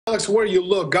Alex, where you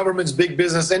look, governments, big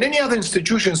business, and any other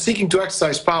institution seeking to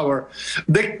exercise power,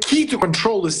 the key to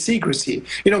control is secrecy.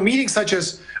 Meetings such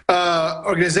as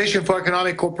Organization for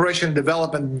Economic Cooperation and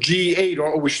Development, G8,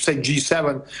 or we should say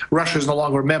G7, Russia is no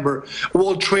longer a member,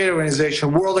 World Trade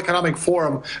Organization, World Economic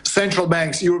Forum, central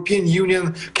banks, European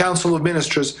Union Council of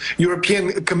Ministers,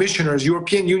 European commissioners,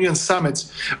 European Union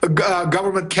summits,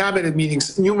 government cabinet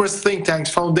meetings, numerous think tanks,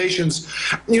 foundations,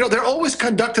 they're always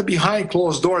conducted behind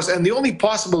closed doors. And the only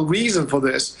possible reason for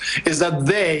this is that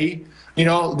they,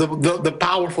 the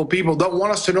powerful people, don't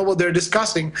want us to know what they're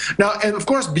discussing. Now, and of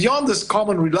course, beyond this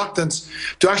common reluctance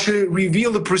to actually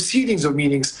reveal the proceedings of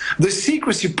meetings, the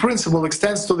secrecy principle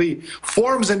extends to the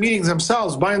forums and meetings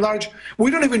themselves. By and large, we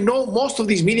don't even know most of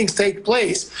these meetings take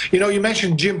place. You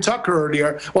mentioned Jim Tucker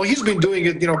earlier. Well, he's been doing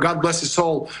it, God bless his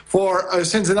soul, for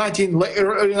since the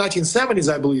early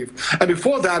 1970s, I believe. And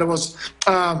before that, it was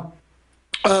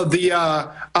the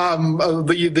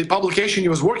publication he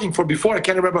was working for before, I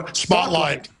can't remember.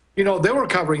 Spotlight. They were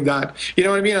covering that. You know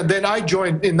what I mean? And then I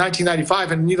joined in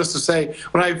 1995, and needless to say,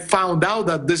 when I found out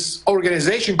that this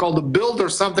organization called the Build or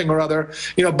something or other,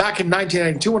 back in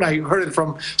 1992, when I heard it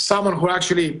from someone who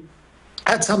actually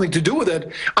had something to do with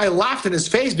it, I laughed in his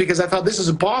face because I thought this is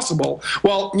impossible.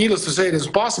 Well, needless to say, it is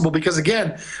possible because,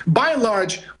 again, by and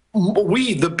large,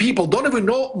 we, the people, don't even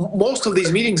know most of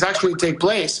these meetings actually take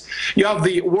place. You have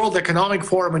the World Economic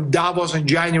Forum in Davos in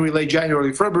late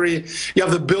January, February. You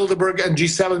have the Bilderberg and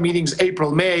G7 meetings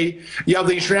April, May. You have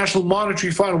the International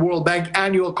Monetary Fund, World Bank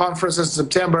annual conferences in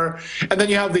September. And then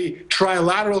you have the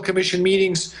Trilateral Commission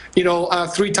meetings,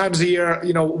 3 times a year.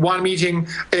 One meeting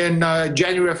in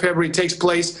January or February takes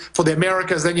place for the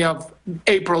Americas. Then you have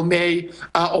April, May,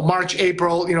 or March,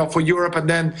 April, for Europe, and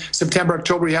then September,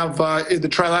 October, you have the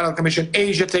Trilateral Commission.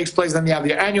 Asia takes place, then you have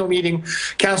their annual meeting.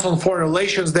 Council on Foreign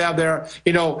Relations, they have their,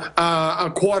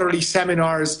 quarterly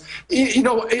seminars.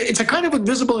 It's a kind of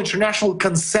invisible international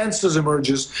consensus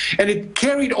emerges, and it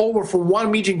carried over from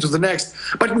one meeting to the next,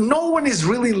 but no one is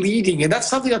really leading, and that's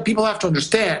something that people have to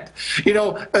understand.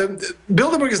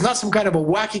 Bilderberg is not some kind of a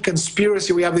wacky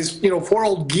conspiracy. We have these, 4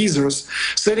 old geezers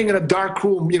sitting in a dark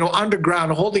room,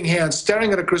 underground, holding hands,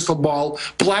 staring at a crystal ball,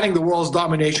 planning the world's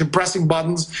domination, pressing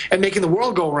buttons, and making the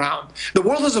world go around. The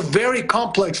world is a very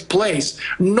complex place.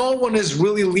 No one is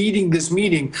really leading this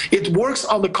meeting. It works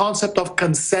on the concept of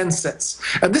consensus.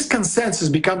 And this consensus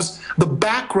becomes the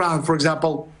background, for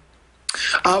example,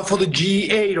 for the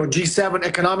G8 or G7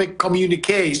 economic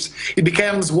communiques. It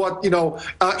becomes what,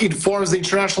 informs the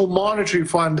International Monetary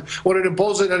Fund when it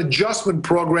imposes an adjustment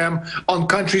program on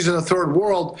countries in the third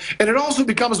world. And it also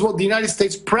becomes what the United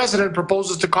States president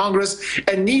proposes to Congress.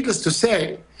 And needless to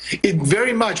say, it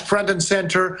very much front and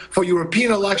center for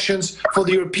European elections, for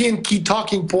the European key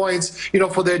talking points,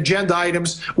 for the agenda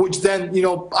items, which then,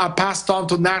 are passed on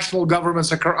to national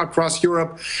governments across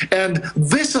Europe. And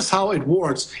this is how it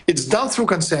works. It's done through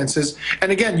consensus.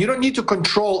 And again, you don't need to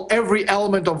control every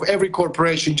element of every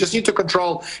corporation. You just need to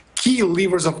control key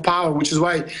levers of power, which is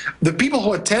why the people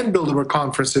who attend Bilderberg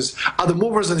conferences are the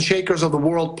movers and shakers of the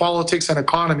world politics and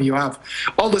economy. You have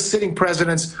all the sitting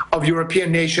presidents of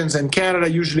European nations, and Canada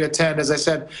usually attend. As I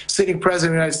said, sitting president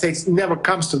of the United States never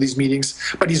comes to these meetings,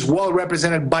 but he's well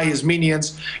represented by his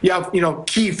minions. You have,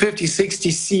 key 50, 60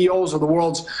 CEOs of the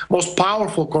world's most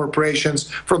powerful corporations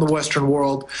from the Western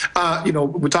world.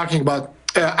 We're talking about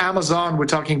Amazon, we're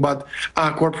talking about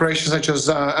corporations such as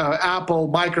Apple,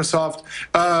 Microsoft,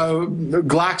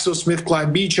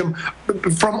 GlaxoSmithKline, Beecham,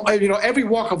 from every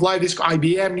walk of life. This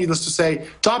IBM, needless to say,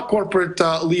 top corporate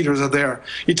leaders are there.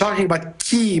 You're talking about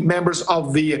key members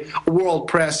of the world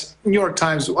press: New York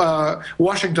Times,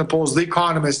 Washington Post, The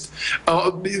Economist,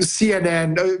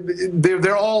 CNN.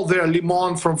 They're all there. Le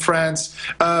Monde from France,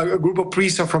 a group of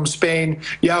priests from Spain.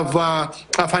 You have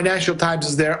Financial Times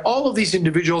is there. All of these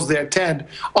individuals, they attend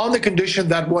on the condition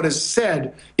that what is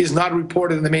said is not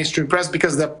reported in the mainstream press,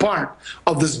 because they're part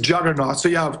of this juggernaut. So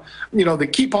you have, the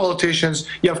key politicians,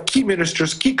 you have key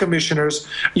ministers, key commissioners,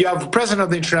 you have the president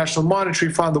of the International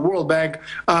Monetary Fund, the World Bank,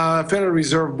 Federal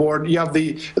Reserve Board, you have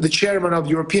the chairman of the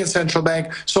European Central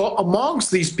Bank. So amongst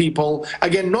these people,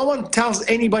 again, no one tells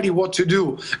anybody what to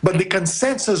do, but the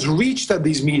consensus reached at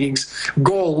these meetings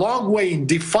go a long way in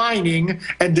defining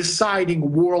and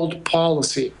deciding world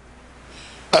policy.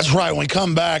 That's right. When we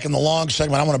come back in the long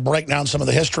segment, I want to break down some of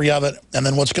the history of it and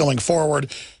then what's going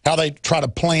forward, how they try to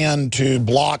plan to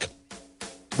block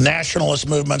nationalist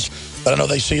movements that I know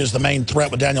they see as the main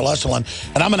threat with Daniel Estulin.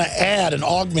 And I'm going to add and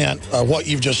augment what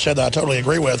you've just said that I totally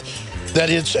agree with, that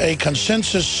it's a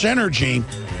consensus synergy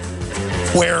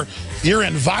where you're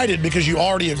invited because you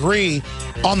already agree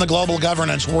on the global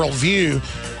governance worldview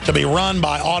to be run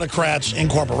by autocrats in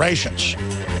corporations.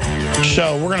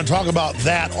 So we're going to talk about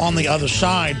that on the other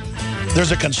side.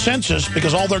 There's a consensus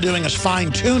because all they're doing is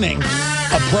fine-tuning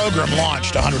a program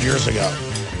launched 100 years ago.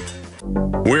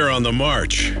 We're on the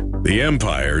march. The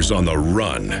empire's on the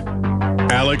run.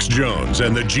 Alex Jones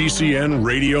and the GCN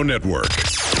Radio Network.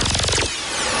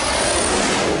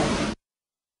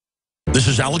 This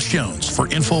is Alex Jones for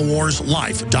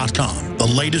InfoWarsLife.com. The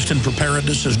latest in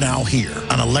preparedness is now here.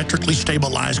 An electrically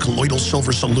stabilized colloidal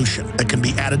silver solution that can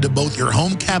be added to both your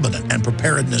home cabinet and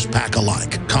preparedness pack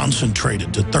alike.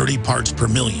 Concentrated to 30 parts per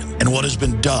million in what has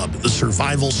been dubbed the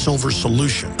survival silver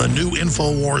solution. The new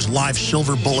InfoWars Life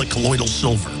Silver Bullet Colloidal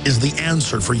Silver is the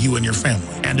answer for you and your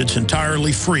family. And it's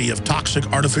entirely free of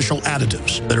toxic artificial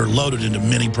additives that are loaded into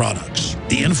many products.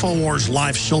 The InfoWars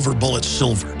Life Silver Bullet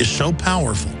Silver is so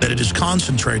powerful that it is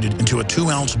concentrated into a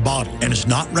 2-ounce bottle and is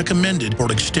not recommended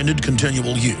for extended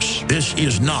continual use. This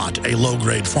is not a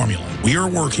low-grade formula. We are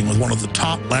working with one of the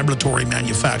top laboratory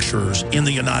manufacturers in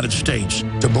the United States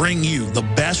to bring you the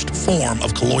best form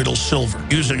of colloidal silver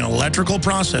using electrical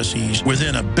processes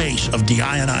within a base of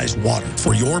deionized water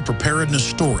for your preparedness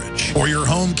storage or your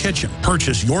home kitchen.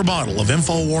 Purchase your bottle of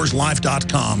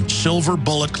InfoWarsLife.com Silver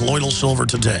Bullet Colloidal Silver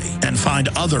today and find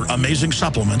other amazing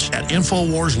supplements at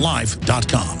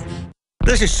InfoWarsLife.com.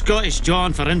 This is Scottish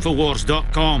John for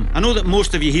Infowars.com. I know that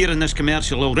most of you here in this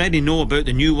commercial already know about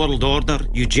the New World Order,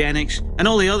 eugenics, and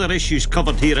all the other issues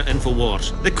covered here at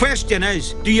Infowars. The question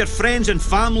is, do your friends and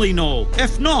family know?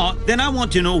 If not, then I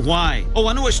want to know why. Oh,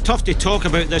 I know it's tough to talk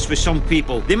about this with some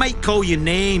people. They might call you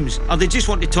names, or they just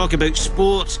want to talk about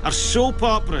sports or soap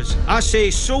operas. I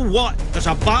say, so what? There's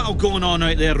a battle going on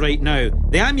out there right now.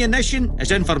 The ammunition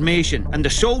is information, and the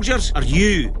soldiers are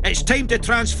you. It's time to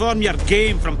transform your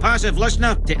game from passive listener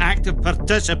to active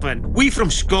participant. We from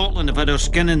Scotland have had our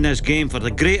skin in this game for the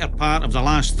greater part of the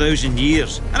last 1,000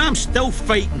 years, and I'm still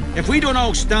fighting. If we don't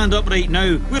all stand up right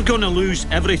now, we're going to lose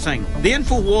everything. The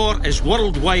Infowar is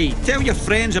worldwide. Tell your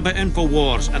friends about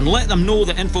Infowars and let them know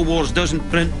that Infowars doesn't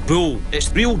print bull.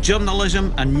 It's real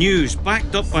journalism and news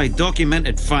backed up by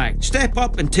documented fact. Step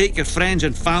up and take your friends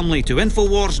and family to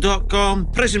Infowars.com,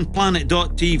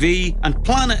 PrisonPlanet.tv and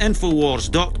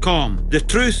PlanetInfowars.com. The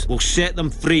truth will set them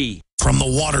free. From the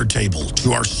water table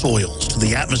to our soils to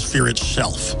the atmosphere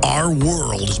itself, our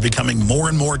world is becoming more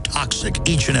and more toxic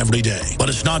each and every day. But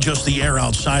it's not just the air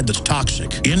outside that's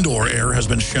toxic. Indoor air has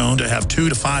been shown to have 2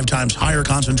 to 5 times higher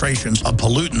concentrations of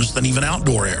pollutants than even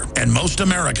outdoor air. And most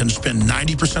Americans spend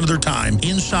 90% of their time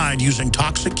inside using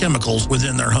toxic chemicals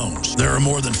within their homes. There are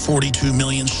more than 42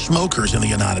 million smokers in the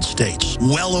United States.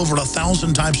 Well over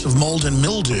 1,000 types of mold and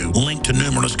mildew linked to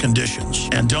numerous conditions.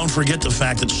 And don't forget the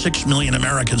fact that 6 million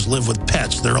Americans live with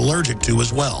pets they're allergic to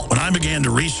as well. When I began to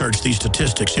research these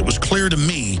statistics, it was clear to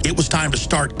me it was time to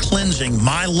start cleansing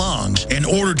my lungs in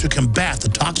order to combat the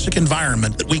toxic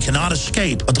environment that we cannot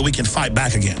escape, but that we can fight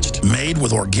back against. Made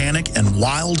with organic and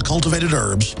wild cultivated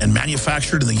herbs and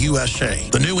manufactured in the USA,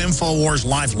 the new InfoWars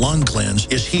Life Lung Cleanse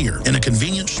is here in a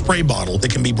convenient spray bottle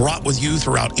that can be brought with you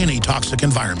throughout any toxic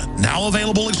environment. Now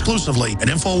available exclusively at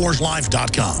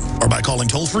InfoWarsLife.com or by calling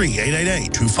toll-free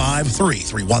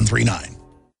 888-253-3139.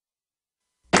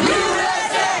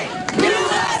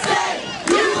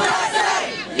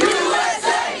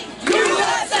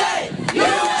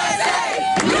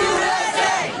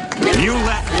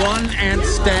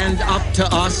 Stand up to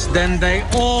us, then they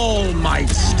all might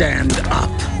stand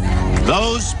up.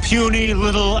 Those puny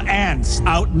little ants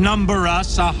outnumber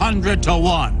us 100 to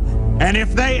 1. And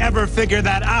if they ever figure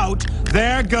that out,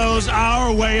 there goes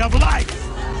our way of life.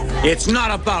 It's not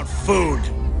about food.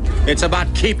 It's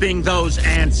about keeping those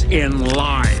ants in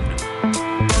line.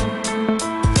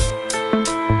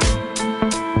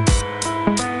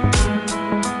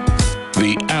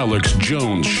 The Alex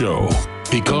Jones Show.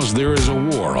 Because there is a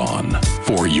war on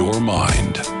for your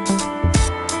mind.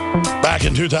 Back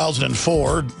in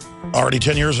 2004, already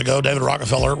 10 years ago, David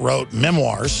Rockefeller wrote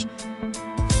memoirs.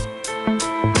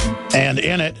 And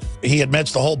in it, he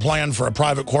admits the whole plan for a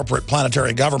private corporate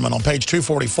planetary government. On page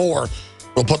 244,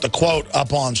 we'll put the quote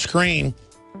up on screen.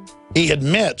 He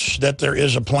admits that there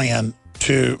is a plan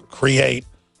to create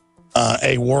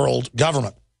a world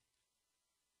government.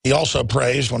 He also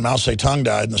praised, when Mao Zedong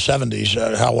died in the 70s,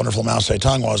 how wonderful Mao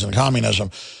Zedong was in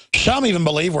communism. Some even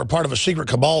believe we're part of a secret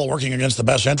cabal working against the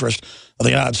best interest of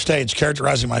the United States,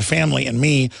 characterizing my family and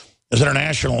me as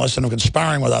internationalists and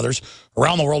conspiring with others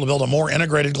around the world to build a more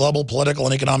integrated global political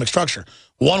and economic structure.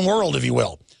 One world, if you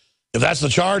will. If that's the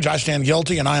charge, I stand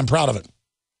guilty, and I am proud of it.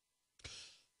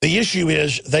 The issue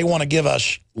is they want to give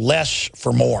us less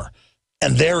for more,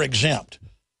 and they're exempt.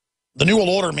 The New World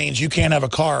Order means you can't have a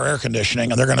car or air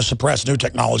conditioning, and they're going to suppress new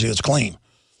technology that's clean.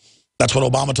 That's what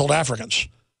Obama told Africans.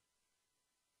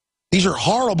 These are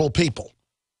horrible people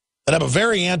that have a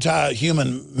very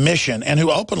anti-human mission and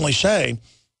who openly say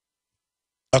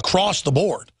across the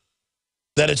board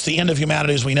that it's the end of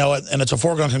humanity as we know it, and it's a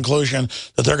foregone conclusion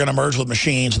that they're going to merge with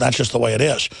machines, and that's just the way it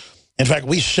is. In fact,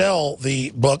 we sell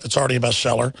the book that's already a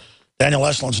bestseller, Daniel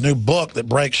Estulin's new book that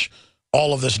breaks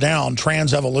all of this down,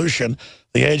 Trans-Evolution,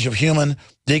 The Age of Human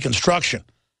Deconstruction,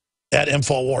 at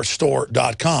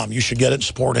InfoWarsStore.com. You should get it and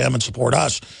support him and support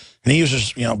us. And he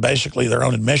uses, you know, basically their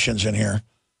own admissions in here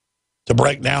to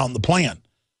break down the plan.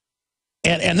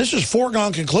 And this is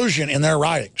foregone conclusion in their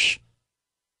writings.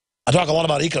 I talk a lot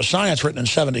about eco-science, written in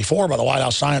 '74 by the White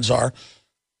House science czar,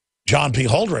 John P.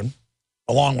 Holdren,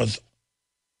 along with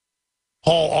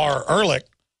Paul R. Ehrlich.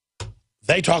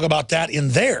 They talk about that in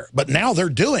there, but now they're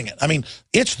doing it. I mean,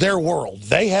 it's their world.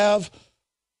 They have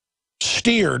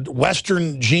steered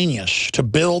Western genius to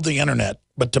build the internet,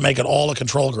 but to make it all a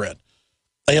control grid.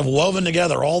 They have woven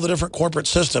together all the different corporate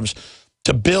systems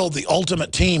to build the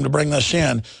ultimate team to bring this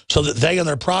in so that they and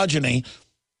their progeny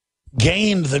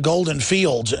gained the golden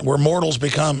fields where mortals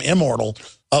become immortal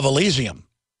of Elysium.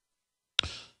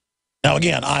 Now,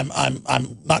 again, I'm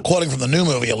not quoting from the new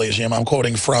movie Elysium. I'm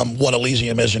quoting from what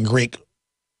Elysium is in Greek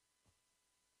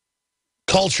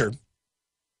culture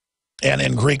and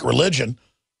in Greek religion,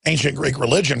 ancient Greek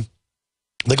religion.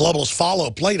 The globalists follow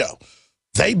Plato.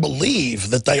 They believe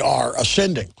that they are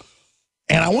ascending.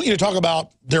 And I want you to talk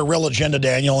about their real agenda,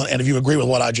 Daniel, and if you agree with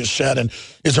what I just said, and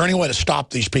is there any way to stop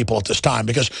these people at this time?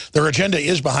 Because their agenda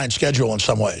is behind schedule in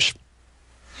some ways.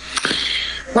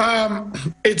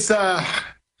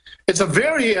 It's a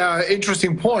very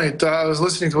interesting point. I was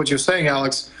listening to what you're saying,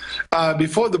 Alex.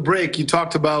 Before the break, you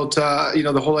talked about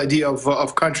the whole idea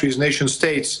of countries, nation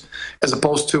states, as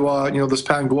opposed to this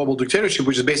pan-global dictatorship,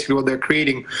 which is basically what they're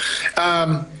creating.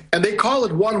 And they call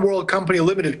it one world company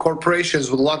limited corporations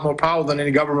with a lot more power than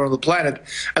any government on the planet.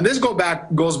 And this goes back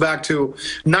to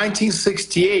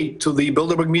 1968, to the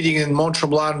Bilderberg meeting in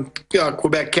Mont-Tremblant,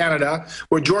 Quebec, Canada,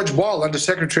 where George Ball,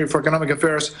 Undersecretary for Economic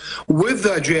Affairs, with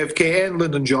JFK and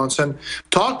Lyndon Johnson,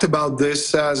 talked about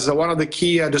this as one of the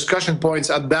key discussion points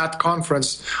at that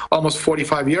conference almost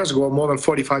 45 years ago, or more than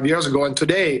 45 years ago. And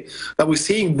today, that we're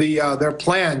seeing their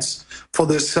plans for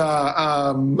this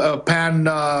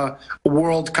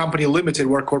pan-world company limited,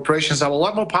 where corporations have a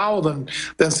lot more power than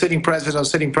sitting presidents or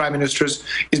sitting prime ministers,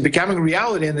 is becoming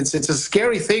reality. And it's a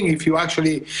scary thing if you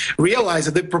actually realize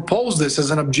that they proposed this as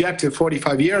an objective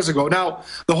 45 years ago. Now,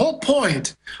 the whole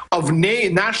point of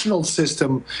national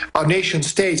system, nation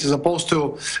states, as opposed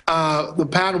to the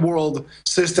pan-world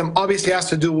system, obviously has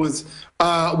to do with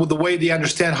the way they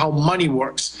understand how money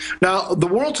works. Now, the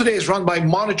world today is run by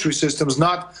monetary systems,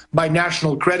 not by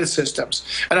national credit systems.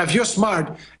 And if you're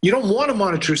smart, you don't want a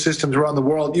monetary system around the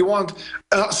world. You want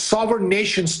a sovereign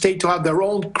nation state to have their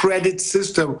own credit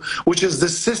system, which is the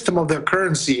system of their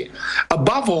currency.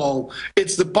 Above all,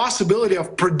 it's the possibility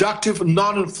of productive,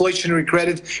 non-inflationary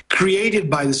credit created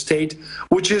by the state,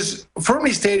 which is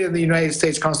firmly stated in the United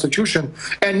States Constitution,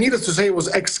 and needless to say, it was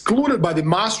excluded by the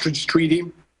Maastricht Treaty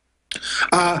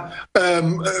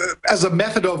as a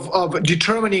method of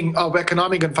determining of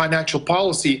economic and financial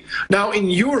policy. Now, in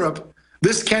Europe,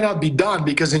 this cannot be done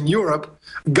because in Europe,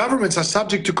 governments are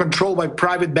subject to control by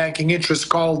private banking interests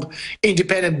called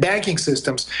independent banking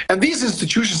systems. And these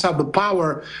institutions have the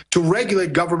power to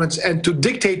regulate governments and to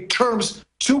dictate terms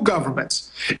to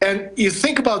governments. And you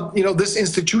think about, this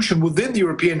institution within the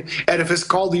European edifice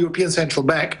called the European Central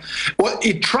Bank. Well,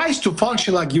 it tries to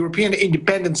function like European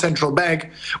Independent Central Bank,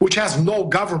 which has no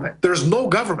government. There's no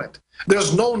government.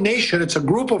 There's no nation. It's a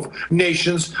group of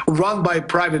nations run by a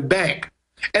private bank.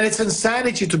 And it's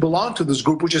insanity to belong to this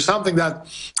group, which is something that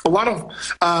a lot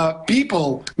of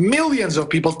people, millions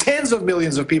of people, tens of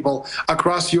millions of people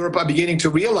across Europe are beginning to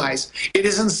realize. It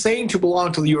is insane to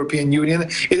belong to the European Union.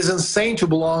 It is insane to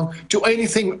belong to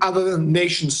anything other than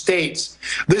nation states.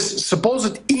 This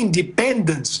supposed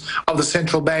independence of the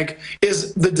central bank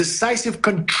is the decisive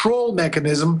control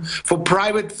mechanism for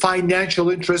private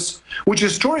financial interests, which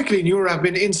historically in Europe have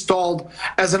been installed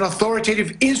as an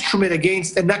authoritative instrument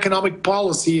against an economic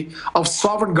policy of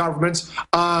sovereign governments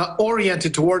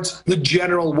oriented towards the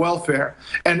general welfare.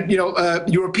 And,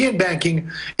 European banking,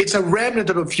 it's a remnant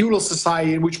of a feudal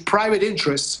society in which private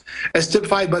interests, as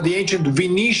typified by the ancient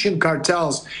Venetian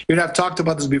cartels, I've talked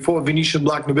about this before, Venetian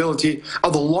black nobility,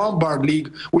 of the Lombard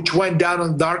League, which went down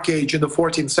in the Dark Age in the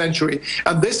 14th century.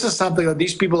 And this is something that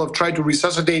these people have tried to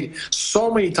resuscitate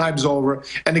so many times over.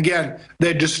 And again,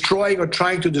 they're destroying or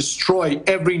trying to destroy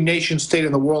every nation state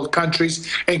in the world, countries,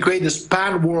 and create this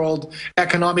van world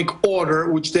economic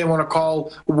order, which they want to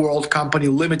call World Company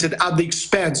Limited, at the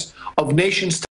expense of nations